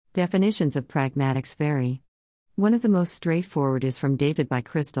Definitions of pragmatics vary. One of the most straightforward is from David by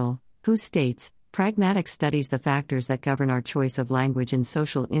Crystal, who states, "Pragmatics studies the factors that govern our choice of language in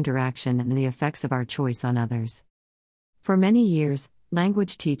social interaction and the effects of our choice on others." For many years,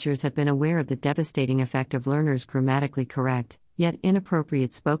 language teachers have been aware of the devastating effect of learners' grammatically correct, yet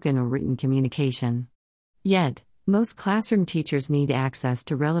inappropriate spoken or written communication. Yet, most classroom teachers need access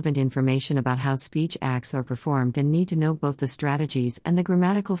to relevant information about how speech acts are performed and need to know both the strategies and the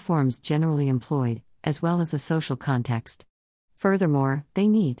grammatical forms generally employed, as well as the social context. Furthermore, they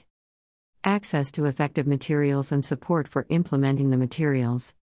need access to effective materials and support for implementing the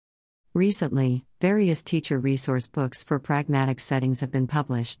materials. Recently, various teacher resource books for pragmatic settings have been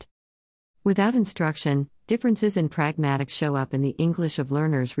published. Without instruction, differences in pragmatics show up in the English of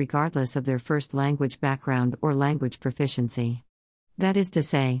learners regardless of their first language background or language proficiency. That is to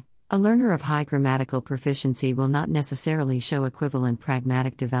say, a learner of high grammatical proficiency will not necessarily show equivalent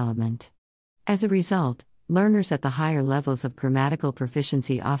pragmatic development. As a result, learners at the higher levels of grammatical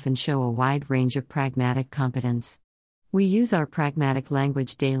proficiency often show a wide range of pragmatic competence. We use our pragmatic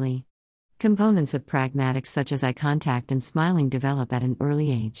language daily. Components of pragmatics such as eye contact and smiling develop at an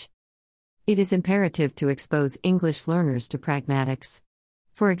early age. It is imperative to expose English learners to pragmatics.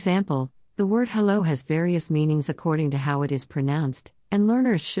 For example, the word hello has various meanings according to how it is pronounced, and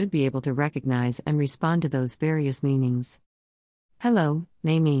learners should be able to recognize and respond to those various meanings. Hello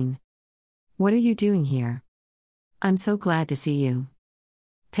may mean, "What are you doing here? I'm so glad to see you."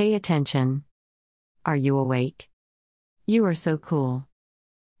 Pay attention. Are you awake? You are so cool.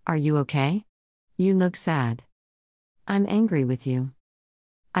 Are you okay? You look sad. I'm angry with you.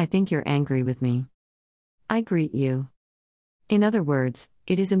 I think you're angry with me. I greet you. In other words,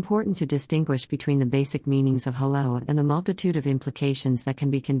 it is important to distinguish between the basic meanings of hello and the multitude of implications that can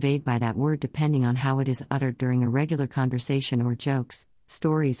be conveyed by that word depending on how it is uttered during a regular conversation or jokes,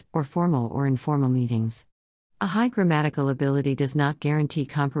 stories, or formal or informal meetings. A high grammatical ability does not guarantee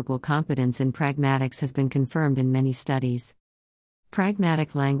comparable competence in pragmatics has been confirmed in many studies.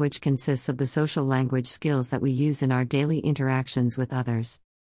 Pragmatic language consists of the social language skills that we use in our daily interactions with others.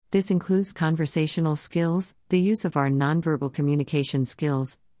 This includes conversational skills, the use of our nonverbal communication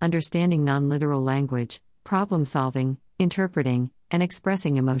skills, understanding non-literal language, problem solving, interpreting, and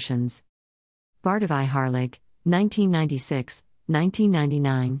expressing emotions. Bardavi Harlig, 1996,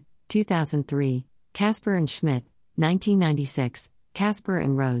 1999, 2003, Casper and Schmidt, 1996, Casper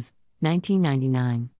and Rose, 1999.